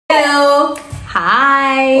Hello.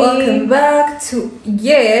 Hi. Welcome back to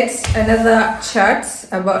yet another chat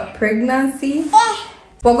about pregnancy.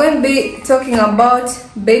 We're going to be talking about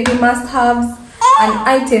baby must-haves and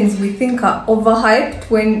items we think are overhyped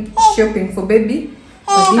when shopping for baby,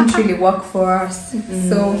 but didn't really work for us.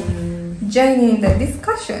 So join in the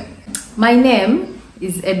discussion. My name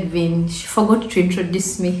is Edwin. She forgot to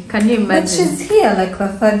introduce me. Can you imagine? But she's here like the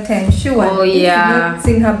third time. She won. Oh, If you've yeah. not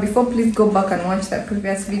seen her before, please go back and watch the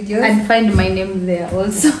previous videos. And find my name there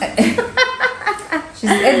also. She's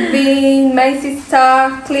Edwin, my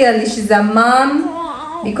sister. Clearly, she's a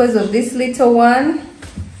mom because of this little one.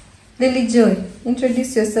 Lily Joy,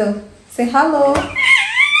 introduce yourself. Say hello.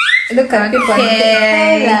 Look at people and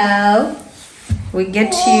say hello. We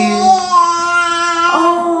get you.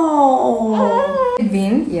 Oh.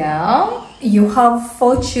 Edwin, Yeah. you have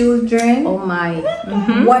 4 children. Oh my.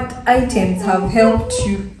 What items have helped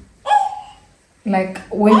you, like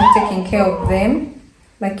when you're taking care of them,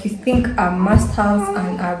 like you think are must-haves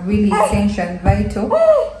and are really essential and vital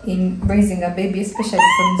in raising a baby, especially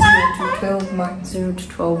from 0 to 12 months? 0 to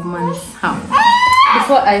 12 months. How?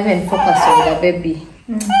 Before I even focus on the baby,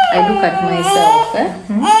 I look at myself.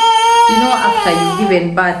 You know, after you've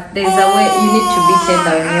given birth, there's a way you need to be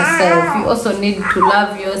tender on yourself. You also need to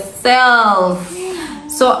love yourself.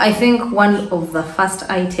 So I think one of the first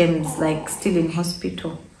items, like still in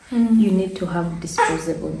hospital, you need to have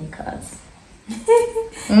disposable knickers.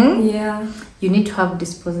 Yeah. You need to have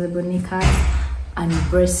disposable knickers and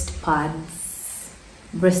breast pads.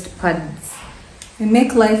 Breast pads. They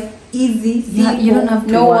make life easy. Yeah, you don't have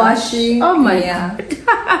to no wash. washing. Oh my God.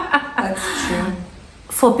 That's true.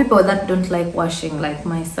 For people that don't like washing, like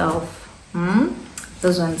myself,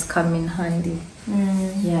 those ones come in handy.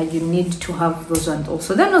 Yeah, you need to have those ones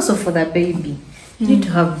also. Then also for the baby, you need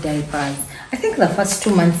to have diapers. I think the first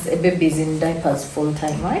 2 months a baby is in diapers full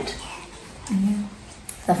time, right? Yeah.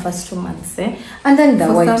 The first 2 months, and then the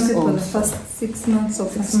For wipes some people, the also. first 6 months or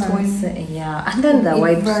 6 first months, 20. yeah, and then the It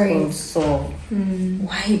wipes varies. also.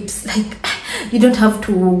 Wipes, like you don't have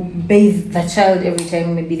to bathe the child every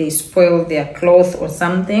time maybe they spoil their clothes or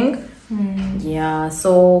something. Yeah,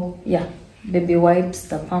 so yeah, baby wipes,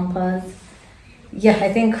 the pampers. Yeah,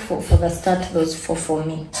 I think for the start, those 4 for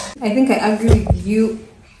me. I think I agree with you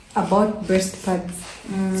about breast pads.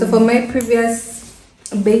 So for my previous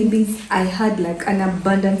babies, I had like an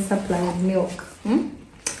abundant supply of milk.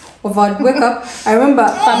 Of I'd wake up, I remember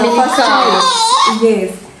Family the first cow. week.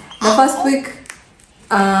 Yes, the first week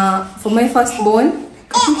for my firstborn,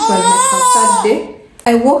 I think it was like the third day.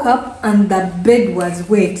 I woke up and the bed was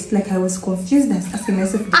wet. Like I was confused as asking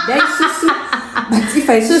myself, did I susu? But if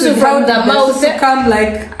I susu from down, the did mouth, susu come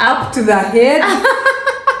like up to the head?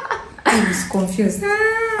 I was confused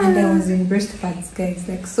and I was in breast pads, guys.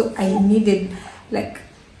 Like, so I needed like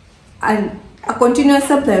a continuous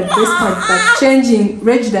supply of breast pads, but changing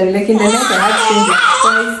regularly. Like in the night, I had to change it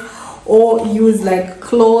twice or use like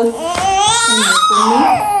clothes. And for me,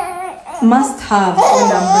 must have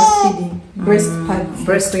when I'm breastfeeding breast pads.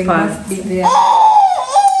 Breast They pads. must be there.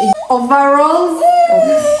 Overalls.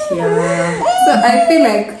 Yeah. So I feel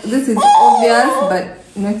like this is obvious, but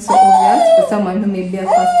not so obvious for someone who may be a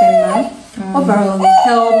first-time mom. Overalls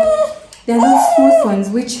help. There are those small ones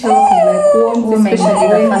which help in like warmth, Women especially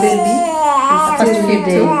need the when first baby is few still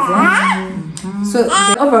days. little. So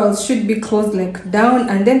the overalls should be closed like down,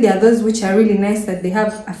 and then there are those which are really nice that they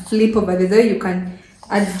have a flip over there. You can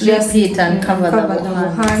adjust Flip it and cover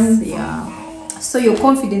the hands. Yeah. so you're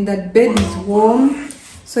confident that bed is warm.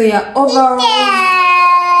 So yeah, overall. What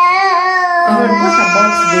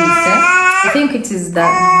about this? I think it is that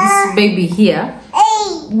this baby here,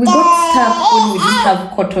 we got stuck when we didn't have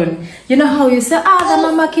cotton. You know how you say, the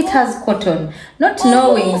mama kit has cotton, not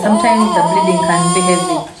knowing sometimes the bleeding can be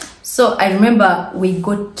heavy. So I remember we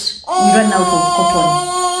ran out of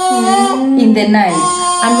cotton in the night,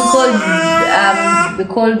 and we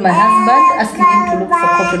called my husband asking him to look for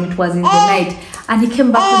cotton. It was in the night, and he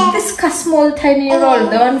came back with this small tiny roll,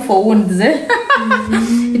 the one for wounds. It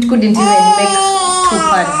couldn't even make 2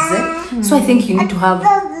 pads. So I think you need to have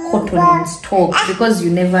cotton in stock because you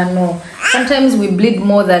never know. Sometimes we bleed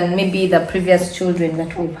more than maybe the previous children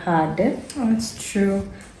that we've had. Oh, that's true.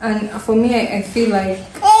 And for me, I feel like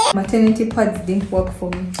maternity pads didn't work for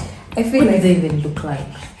me. I feel What like do they even look like?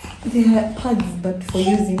 they are pads, but for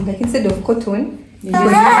using, like instead of cotton, you just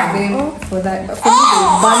use them for that. But for me, they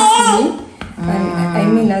burnt me. And I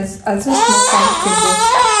mean, as much more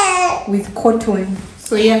comfortable with cotton.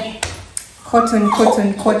 So yeah, cotton.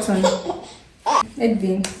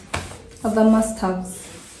 Edwin, other must-haves.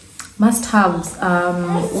 Must-haves.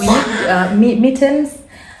 We need mittens.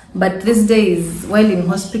 But these days, while in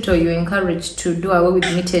hospital, you're encouraged to do away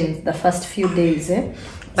with mittens the first few days.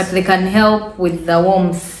 But they can help with the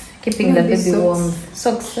warmth, keeping the Maybe baby socks. warm.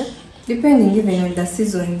 Socks. Depending even on the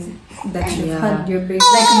seasons that you've had your baby.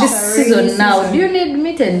 Like this It's a rainy season now, season. do you need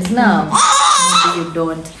mittens now? Maybe you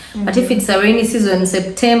don't. But if it's a rainy season,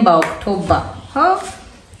 September, October,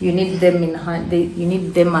 you need them in hand. You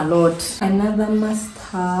need them a lot. Another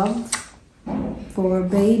must-have for a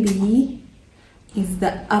baby is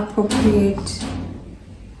the appropriate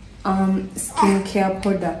skincare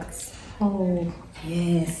products. Oh,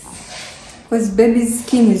 yes. Because baby's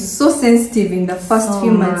skin is so sensitive in the first So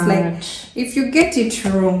few months. Like, much. if you get it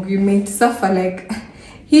wrong, you may suffer. Like,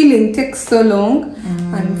 healing takes so long.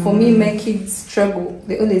 And for me, my kids struggle.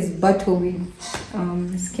 They always battle with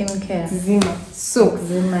Skincare. eczema. So,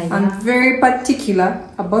 Eczema, yeah. I'm very particular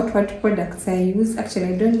about what products I use. Actually,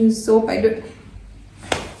 I don't use soap.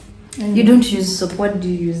 You don't use soap. What do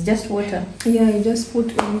you use? Just water. Yeah, you just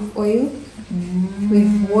put olive oil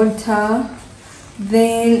with water.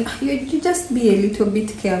 Then you just be a little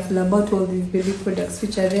bit careful about all these baby products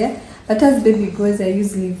which are there. But as baby grows, I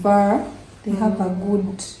use Livara. They have a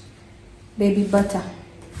good baby butter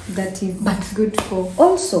that is good for.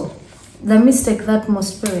 Also, the mistake that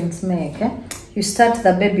most parents make, you start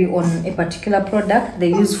the baby on a particular product they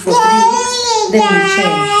use for 3 weeks, then you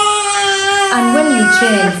change. And when you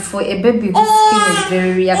change for a baby whose skin is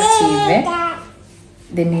very reactive,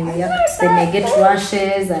 they may react, they may get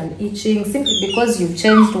rashes and itching simply because you've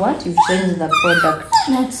changed what? You've changed the product.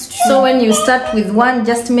 That's true. So when you start with one,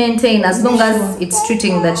 just maintain as long as it's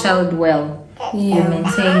treating the child well. You Yeah.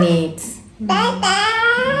 maintain it.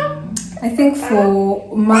 I think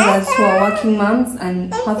for mothers who are working moms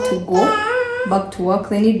and have to go back to work,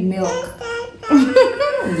 they need milk.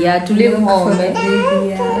 Yeah, to live Milk home. for the baby,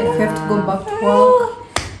 yeah. If you have to go back to work,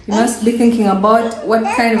 you must be thinking about what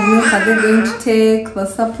kind of milk are they going to take, the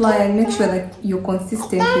supply, and make sure that you're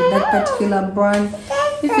consistent with that particular brand.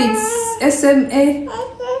 If it's SMA,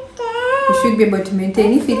 you should be able to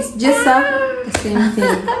maintain. If it's Jessa, the same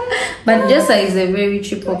thing. But Jessa is a very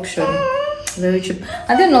cheap option. Very cheap.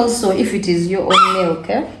 And then also, if it is your own milk,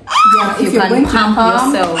 Yeah, you if you're going can to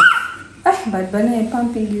pump yourself. But when I'm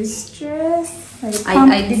pumping, you stress.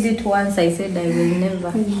 I did it once. I said I will never.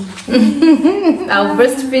 I'll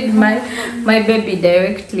breastfeed my baby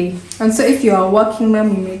directly. And so if you are a working mom,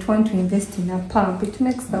 you might want to invest in a pump. It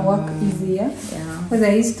makes the work easier. Yeah. Because I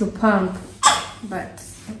used to pump, but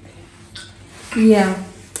yeah.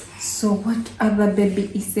 So what other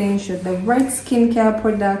baby essentials? The right skincare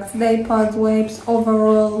products, diapers, wipes,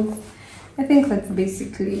 overalls. I think that's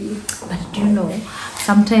basically. But do you know,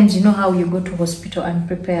 sometimes you know how you go to hospital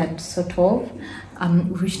unprepared, sort of.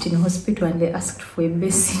 Reached in hospital and they asked for a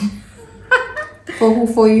basin. For who?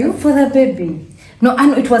 For you? For the baby. No,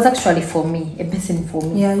 and it was actually for me, a basin for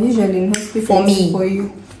me. Yeah, usually in hospital For me. it's for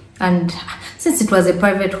you. And since it was a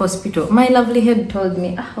private hospital, my lovely head told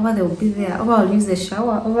me, they will be there. I'll use the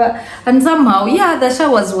shower. And somehow, yeah, the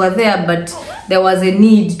showers were there, but there was a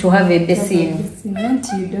need to have a basin.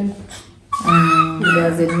 Until you don't.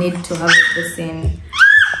 There was a need to have a basin.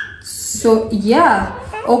 So yeah,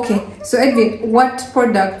 okay. So Edwin, what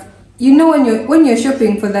product? You know, when you're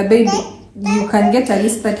shopping for the baby, you can get a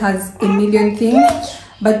list that has a million things,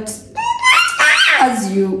 but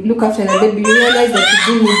as you look after the baby, you realize that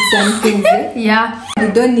you do need some things. Yeah.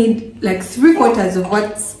 You don't need like 3/4 of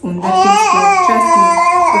what's on that list. Like, trust me,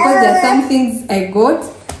 because there are some things I got,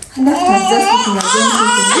 and after just looking at them,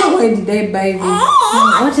 thinking, why did I buy this?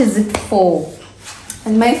 What is it for?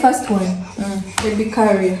 And my first one, baby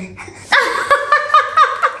carrier.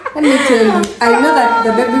 Let me tell you, I know that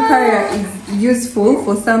the baby carrier is useful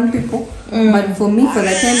for some people, but for me, for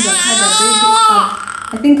the times I've had a baby,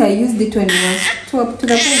 I think I used it when it was to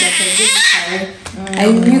the point that I gave it away.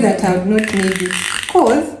 I knew that I would not need it,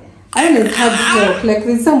 because I always had help, like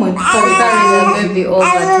with someone to carry The the baby all the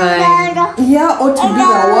time. baby. Yeah, or to do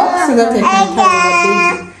the work so that I can carry the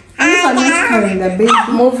baby. And if I'm not carrying the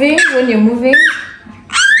baby, Moving, when you're moving,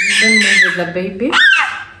 you don't move with the baby.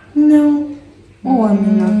 no. Oh, I'm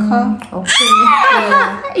in a car. Okay.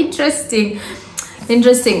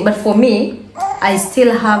 Interesting. But for me, I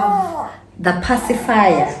still have the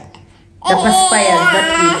pacifiers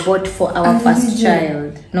that we bought for our first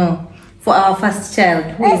child. No, for our first child,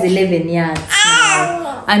 who is 11 years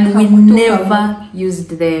now, and we never used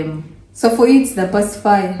them. So for you, it's the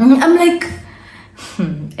pacifier. I'm like,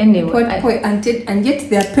 anyway. And yet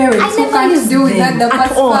their parents I who never can't used do without them the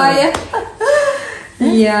at all. pacifier.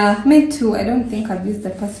 Yeah, me too. I don't think I've used the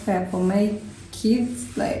pacifier for my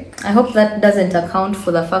kids. Like, I hope that doesn't account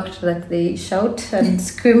for the fact that they shout and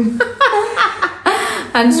scream.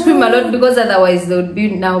 and scream a lot, because otherwise they would be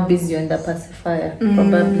now busy on the pacifier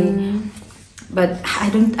probably. But I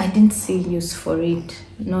didn't see use for it,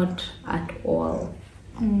 not at all.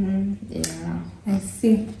 Yeah, I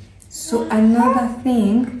see. So another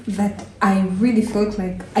thing that I really felt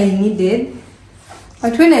like I needed,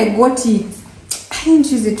 but when I got it, I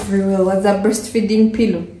didn't use it very well, was a breastfeeding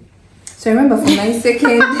pillow. So I remember for my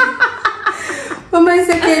second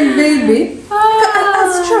baby, I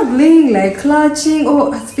was struggling, like clutching, I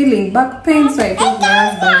was feeling back pain. So I told my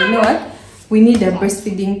husband, you know what? We need a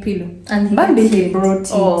breastfeeding pillow. And Bambi, he brought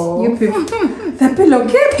it. Oh. You people, the pillow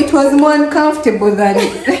came, it was more uncomfortable than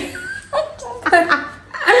before.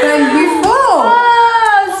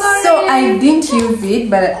 So I didn't use it,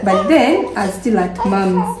 but then I was still at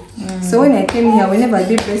mom's. So when I came here, whenever I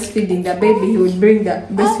did breastfeeding the baby, he would bring the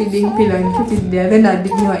breastfeeding pillow and put it there. Then I'd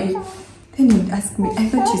ignore it. Then he'd ask me, I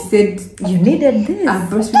thought you said you needed this.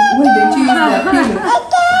 Breastfeeding. Why don't you use the pillow?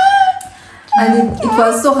 And it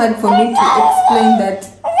was so hard for me to explain that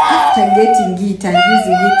after getting it and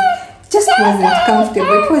using it, it just wasn't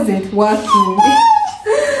comfortable. It wasn't working.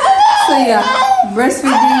 So yeah,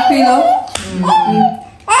 breastfeeding pillow.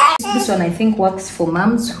 This one I think works for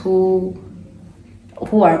moms who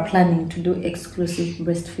are planning to do exclusive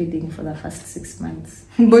breastfeeding for the first 6 months.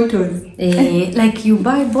 Bottles. Like you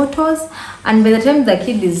buy bottles, and by the time the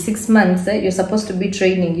kid is 6 months, you're supposed to be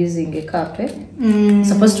training using a cup.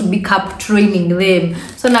 Supposed to be cup training them.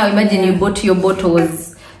 So now imagine you bought your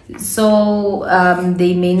bottles. So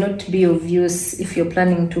they may not be of use if you're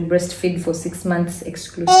planning to breastfeed for 6 months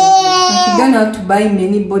exclusively. You don't have to buy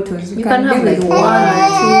many bottles. You can have like 1 or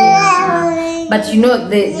 2. But you know,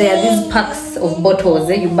 there are these packs of bottles.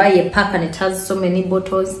 You buy a pack and it has so many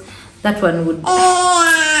bottles. That one would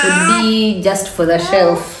be just for the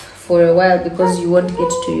shelf for a while, because you won't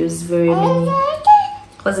get to use very many.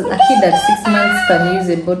 Because a kid at 6 months can use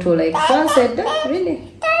a bottle like once a day, really.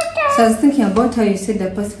 So I was thinking about how you said the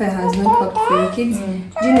pacifier has not worked for your kids. Do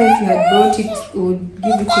you know if you had brought it, you would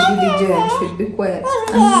give it to DJ and should be quiet?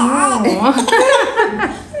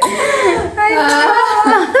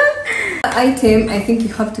 Item I think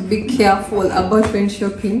you have to be careful about when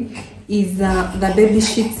shopping is the baby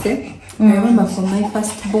sheets. I remember for my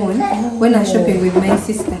firstborn, when I was shopping with my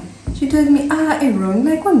sister, she told me, Aaron,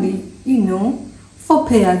 like only, 4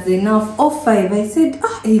 pairs enough, or 5. I said,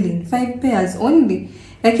 Aileen, 5 pairs only.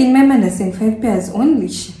 Like in my mind, I said 5 pairs only.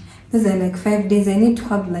 Those are like 5 days. I need to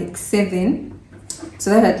have like 7.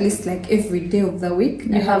 So that at least like every day of the week,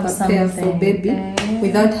 I have a pair for baby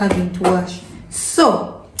without having to wash.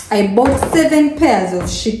 So I bought 7 pairs of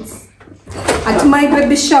sheets. At my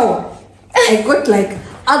baby shower, I got like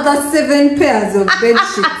other 7 pairs of bed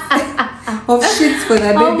sheets. Of sheets for the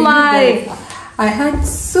baby. Oh my! I had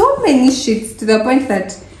so many sheets to the point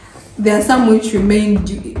that there are some which remained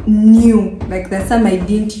new. Like there are some I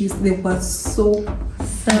didn't use. There were so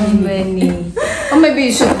many. Or maybe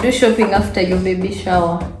you should do shopping after your baby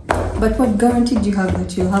shower. But what guarantee do you have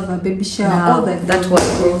that you'll have a baby shower? No, that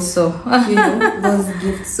was also those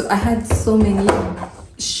gifts. So I had so many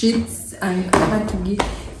sheets, and I had to give,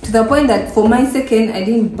 to the point that for my second, I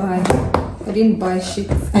didn't buy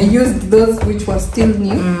sheets. I used those which were still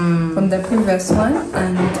new from the previous one,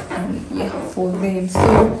 and yeah, for them.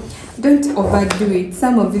 So don't overdo it.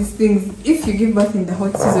 Some of these things, if you give birth in the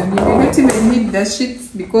hot season, you may not even need the sheets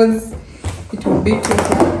because it will be too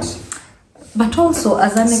hot. But also,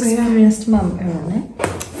 as an experienced mom,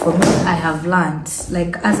 for me, I have learned,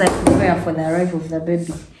 like as I prepare for the arrival of the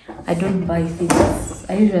baby, I don't buy things.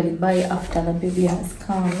 I usually buy after the baby has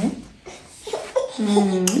come.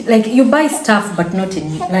 Like you buy stuff, but not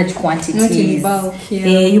in large quantities. Not in bulk,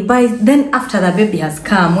 you buy then after the baby has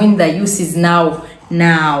come, when the use is now.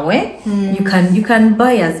 You can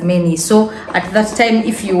buy as many. So at that time,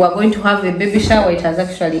 if you are going to have a baby shower, it has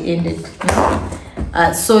actually ended.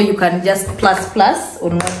 So you can just plus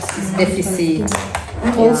on what is deficit.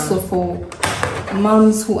 Also for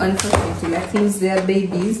moms who unfortunately lose their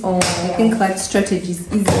babies, I think that strategy is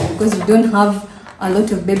easy because you don't have a lot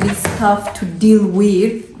of baby stuff to deal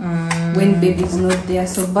with when baby is not there.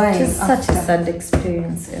 So buying it's such a sad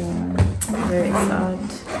experience. Very sad.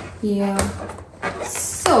 Yeah.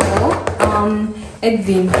 So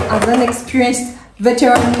Edwin, as an experienced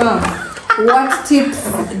veteran mom, what tips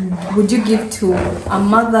would you give to a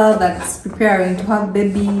mother that's preparing to have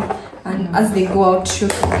baby, and as they go out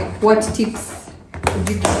shopping, like what tips would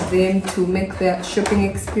you give them to make their shopping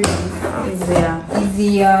experience easier?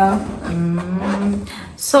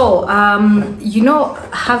 So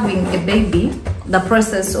having a baby, the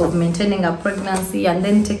process of maintaining a pregnancy and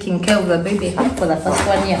then taking care of the baby for the first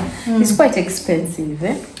 1 year is quite expensive.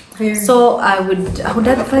 So I would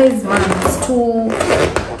advise moms to,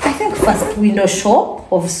 I think, first window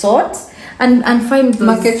shop of sorts. And find those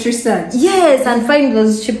market research. Yes, and find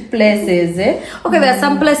those cheap places. Okay, there are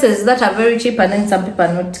some places that are very cheap, and then some people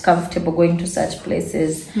are not comfortable going to such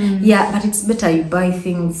places. Yeah, but it's better you buy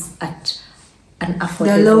things at an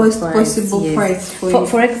affordable the lowest price. possible price for you.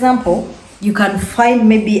 For example, you can find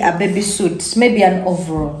maybe a baby suit, maybe an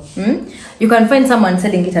overall. You can find someone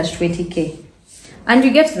selling it at 20K, and you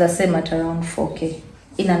get the same at around 4K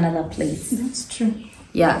in another place. That's true.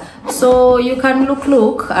 Yeah, so you can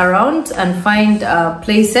look around and find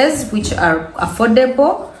places which are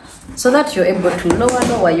affordable, so that you're able to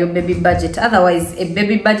lower your baby budget. Otherwise, a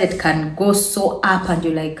baby budget can go so up, and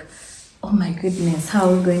you're like, oh my goodness, how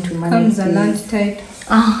are we going to manage this? Comes a land tight.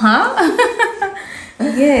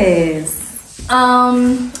 Yes.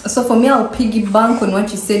 So for me, I'll piggy bank on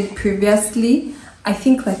what you said previously. I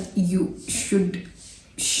think that you should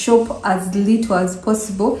shop as little as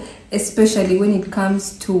possible, especially when it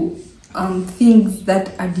comes to things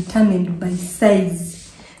that are determined by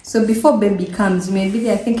size. So before baby comes, maybe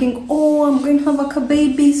they're thinking, oh, I'm going to have a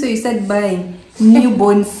baby, so you start buying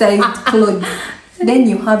newborn sized clothes. Then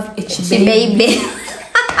you have a baby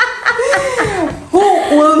who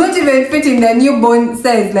will not even fit in the newborn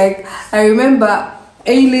size. Like, I remember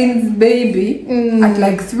Aileen's baby at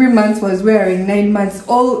like 3 months was wearing 9 months,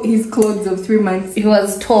 all his clothes of 3 months. He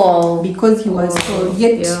was tall because he was tall,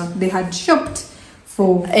 yet they had shopped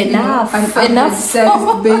for enough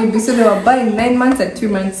size baby, so they were buying 9 months at 3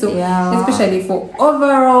 months. So especially for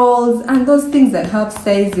overalls and those things that have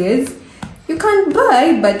sizes, you can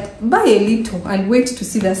buy, but buy a little and wait to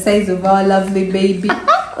see the size of our lovely baby.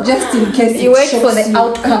 Just in case you wait for the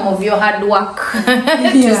outcome of your hard work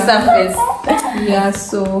to surface. Yeah,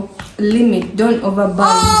 so limit, don't overbuy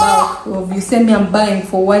in bulk. Or if you say me I'm buying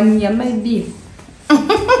for 1 year, might be.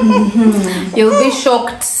 You'll be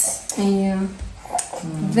shocked. Yeah.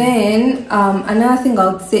 Then another thing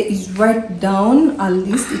I would say is write down a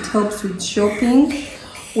list. It helps with shopping.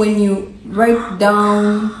 When you write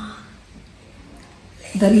down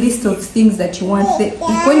the list of things that you want, like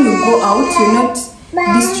when you go out, you're not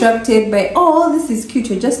distracted by, oh, this is cute.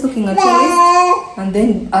 You're just looking at your list and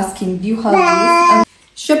then asking, do you have this? And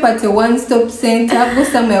shop at a one-stop center, go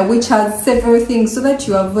somewhere which has several things, so that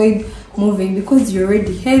you avoid moving, because you're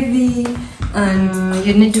already heavy and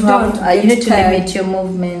you need to limit your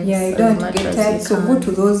movements. Yeah, you don't have to get tired. So go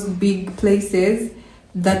to those big places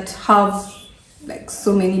that have like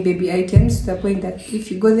so many baby items, to the point that if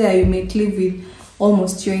you go there, you may leave with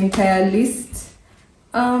almost your entire list.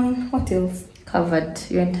 What else? Covered,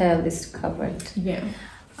 your entire list covered. Yeah.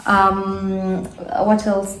 What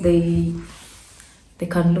else they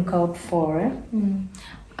can look out for?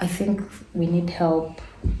 I think we need help.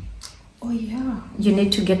 Oh yeah. You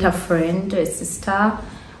need to get a friend, a sister,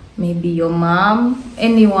 maybe your mom,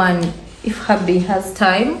 anyone, if hubby has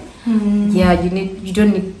time. Yeah, you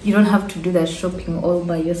don't have to do that shopping all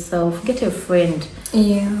by yourself. Get a friend.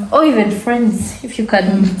 Yeah. Or even friends, if you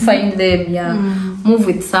can find them. Yeah. Move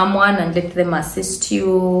with someone and let them assist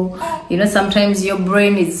you. You know, sometimes your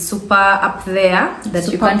brain is super up there that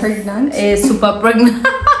super you can't pregnant. Super pregnant.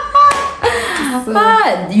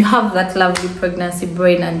 But you have that lovely pregnancy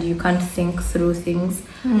brain and you can't think through things.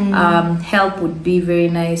 Help would be very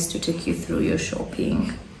nice to take you through your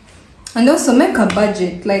shopping. And also make a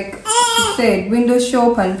budget, like you said, window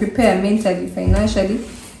shop and prepare mentally, financially,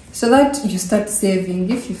 so that you start saving.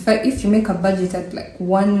 If you make a budget at like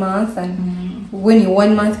 1 month, and when you're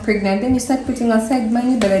 1 month pregnant, then you start putting aside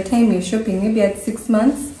money. By the time you're shopping, maybe at 6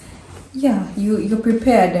 months, yeah, you're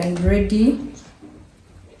prepared and ready.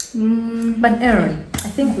 But Erin, I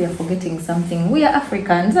think we are forgetting something. We are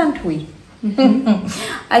Africans, aren't we?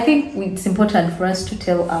 I think it's important for us to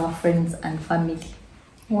tell our friends and family.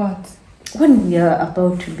 What? When we are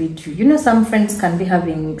about to be due, you know, some friends can be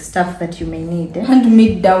having stuff that you may need. Hand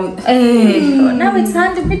me down. Now it's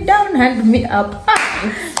hand me down, hand me up.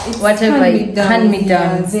 Whatever, hand me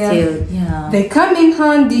down still. Yeah. They come in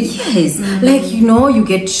handy. Yes. Like, you know, you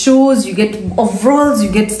get shoes, you get overalls, you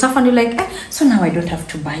get stuff, and you're like, so now I don't have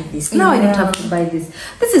to buy this. Now I don't have to buy this.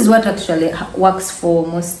 This is what actually works for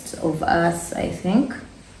most of us, I think.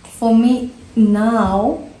 For me,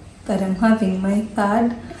 now that I'm having my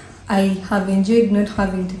third, I have enjoyed not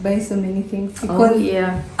having to buy so many things, because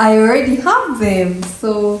I already have them.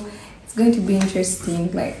 So it's going to be interesting,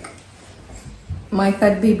 like my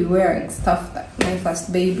third baby wearing stuff that my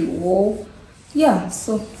first baby wore. Yeah,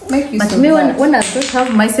 so make use but of me, that. when I first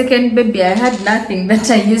have my second baby, I had nothing that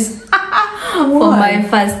I used for my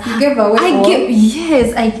first. You gave away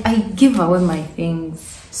I give away my things.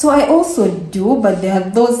 So I also do, but there are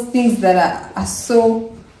those things that are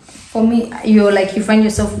so, for me, You're like, you find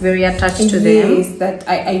yourself very attached to them. yes, that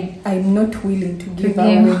I'm not willing to give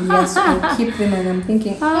away. them. Yes, so I keep them, and I'm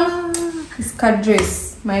thinking, this card dress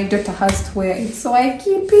my daughter has to wear it, so I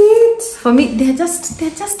keep it. For me, they're just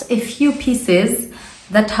a few pieces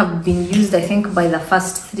that have been used, I think, by the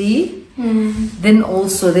first 3. Then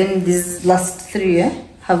these last 3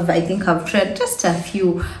 have tried just a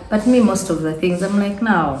few. But me, most of the things, I'm like,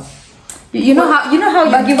 now. You know how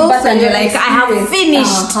you give birth and you're like, I have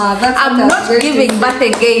finished. I'm not giving birth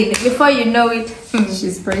again. Before you know it,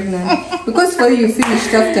 she's pregnant. Because for you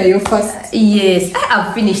finished after your first. Yes, I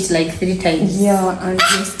have finished like 3 times. Yeah, and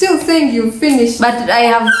you're still saying you finished. But I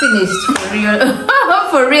have finished for real,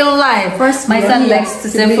 for real life. First, my son likes to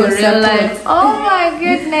say for real life. Oh my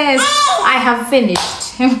goodness, I have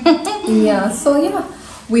finished. Yeah, so yeah.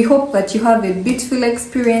 We hope that you have a beautiful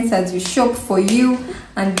experience as you shop for you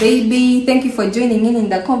and baby. Thank you for joining in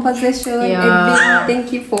the conversation. Yeah.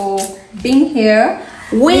 Thank you for being here.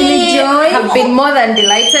 We have been more than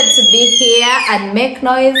delighted to be here and make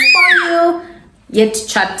noise for you, yet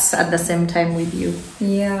chat at the same time with you.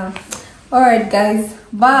 Yeah. All right, guys.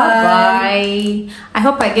 Bye. Bye. I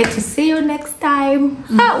hope I get to see you next time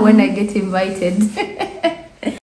when I get invited.